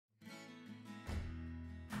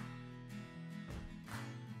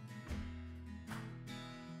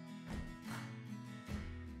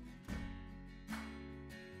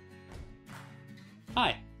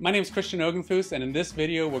Hi, my name is Christian Ogenfuss, and in this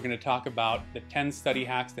video we're going to talk about the 10 study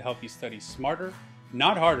hacks to help you study smarter,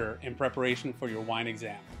 not harder, in preparation for your wine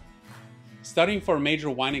exam. Studying for a major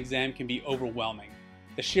wine exam can be overwhelming.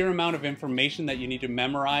 The sheer amount of information that you need to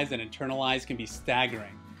memorize and internalize can be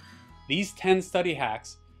staggering. These 10 study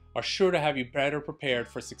hacks are sure to have you better prepared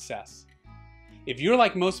for success. If you're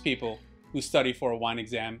like most people who study for a wine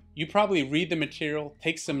exam, you probably read the material,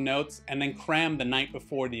 take some notes, and then cram the night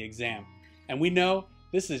before the exam. And we know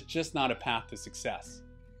this is just not a path to success.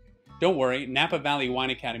 Don't worry, Napa Valley Wine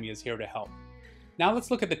Academy is here to help. Now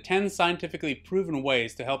let's look at the 10 scientifically proven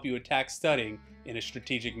ways to help you attack studying in a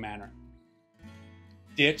strategic manner.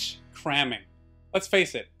 Ditch cramming. Let's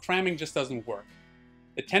face it, cramming just doesn't work.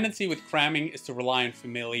 The tendency with cramming is to rely on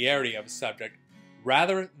familiarity of a subject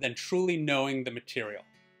rather than truly knowing the material.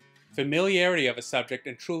 Familiarity of a subject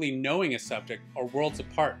and truly knowing a subject are worlds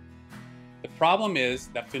apart. The problem is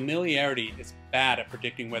that familiarity is bad at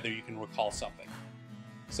predicting whether you can recall something.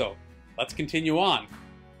 So let's continue on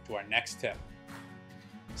to our next tip.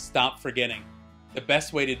 Stop forgetting. The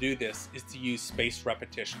best way to do this is to use spaced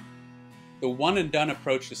repetition. The one and done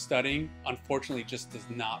approach to studying unfortunately just does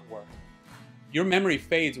not work. Your memory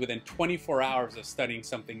fades within 24 hours of studying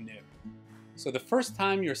something new. So the first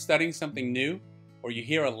time you're studying something new or you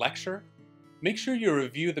hear a lecture, make sure you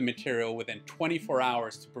review the material within 24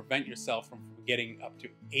 hours to prevent yourself from forgetting up to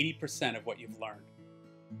 80% of what you've learned.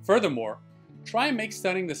 Furthermore, try and make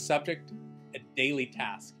studying the subject a daily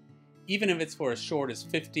task, even if it's for as short as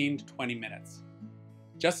 15 to 20 minutes.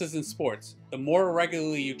 Just as in sports, the more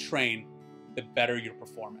regularly you train, the better your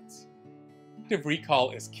performance. Active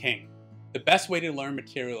recall is king. The best way to learn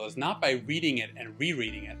material is not by reading it and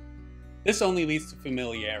rereading it. This only leads to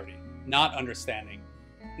familiarity, not understanding.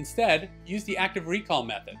 Instead, use the active recall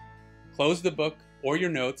method. Close the book or your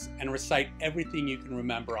notes and recite everything you can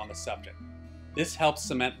remember on the subject. This helps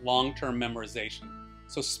cement long-term memorization.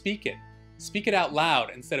 So speak it. Speak it out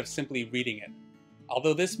loud instead of simply reading it.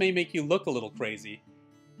 Although this may make you look a little crazy,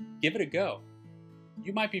 give it a go.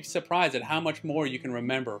 You might be surprised at how much more you can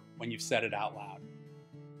remember when you've said it out loud.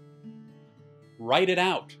 Write it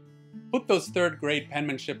out. Put those third grade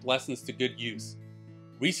penmanship lessons to good use.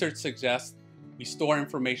 Research suggests we store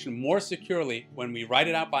information more securely when we write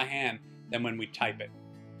it out by hand than when we type it.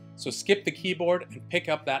 So skip the keyboard and pick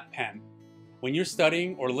up that pen. When you're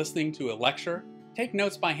studying or listening to a lecture, take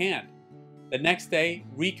notes by hand. The next day,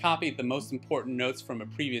 recopy the most important notes from a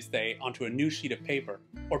previous day onto a new sheet of paper.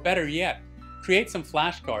 Or better yet, create some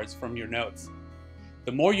flashcards from your notes.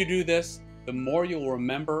 The more you do this, the more you'll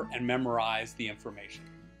remember and memorize the information.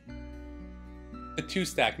 The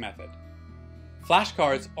two-stack method.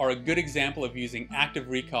 Flashcards are a good example of using active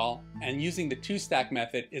recall, and using the two-stack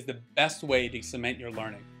method is the best way to cement your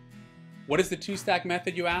learning. What is the two-stack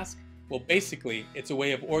method, you ask? Well, basically, it's a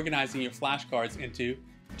way of organizing your flashcards into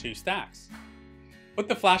two stacks. Put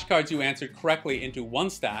the flashcards you answered correctly into one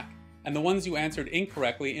stack, and the ones you answered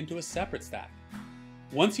incorrectly into a separate stack.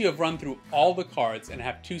 Once you have run through all the cards and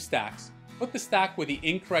have two stacks, put the stack with the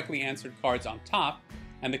incorrectly answered cards on top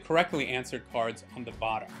and the correctly answered cards on the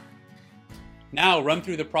bottom. Now run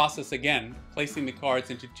through the process again, placing the cards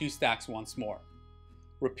into two stacks once more.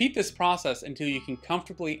 Repeat this process until you can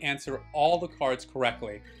comfortably answer all the cards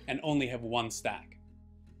correctly and only have one stack.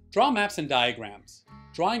 Draw maps and diagrams.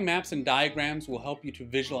 Drawing maps and diagrams will help you to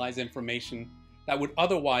visualize information that would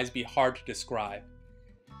otherwise be hard to describe.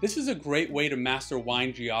 This is a great way to master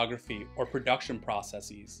wine geography or production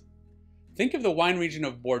processes. Think of the wine region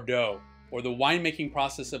of Bordeaux or the winemaking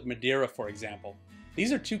process of Madeira, for example.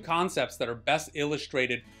 These are two concepts that are best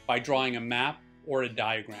illustrated by drawing a map or a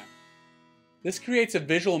diagram. This creates a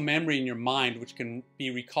visual memory in your mind which can be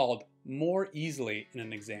recalled more easily in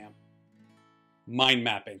an exam. Mind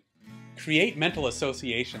mapping. Create mental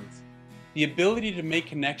associations. The ability to make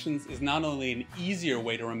connections is not only an easier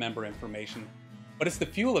way to remember information, but it's the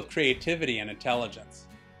fuel of creativity and intelligence.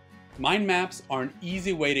 Mind maps are an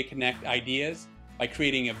easy way to connect ideas by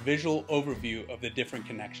creating a visual overview of the different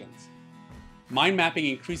connections. Mind mapping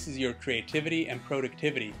increases your creativity and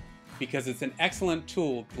productivity because it's an excellent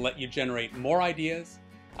tool to let you generate more ideas,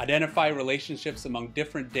 identify relationships among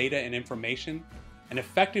different data and information, and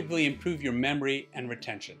effectively improve your memory and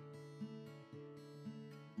retention.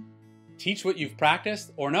 Teach what you've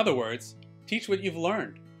practiced, or in other words, teach what you've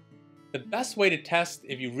learned. The best way to test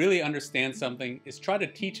if you really understand something is try to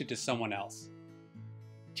teach it to someone else.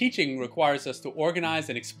 Teaching requires us to organize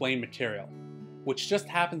and explain material, which just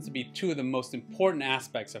happens to be two of the most important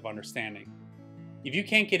aspects of understanding. If you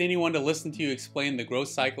can't get anyone to listen to you explain the growth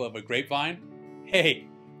cycle of a grapevine, hey,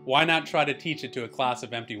 why not try to teach it to a class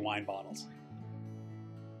of empty wine bottles?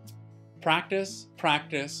 Practice,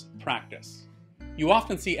 practice, practice. You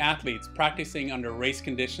often see athletes practicing under race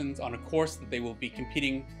conditions on a course that they will be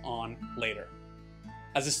competing on later.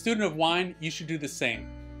 As a student of wine, you should do the same.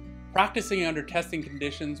 Practicing under testing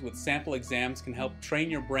conditions with sample exams can help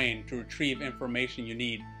train your brain to retrieve information you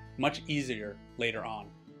need much easier later on.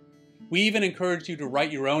 We even encourage you to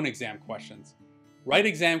write your own exam questions. Write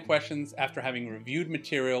exam questions after having reviewed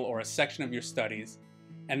material or a section of your studies,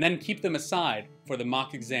 and then keep them aside for the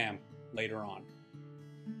mock exam later on.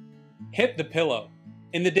 Hit the pillow.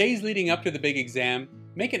 In the days leading up to the big exam,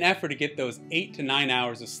 make an effort to get those 8 to 9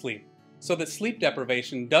 hours of sleep, so that sleep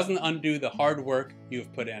deprivation doesn't undo the hard work you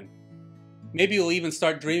have put in. Maybe you'll even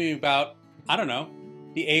start dreaming about, I don't know,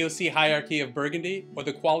 the AOC hierarchy of Burgundy or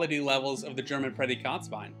the quality levels of the German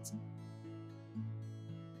Prädikatsweins.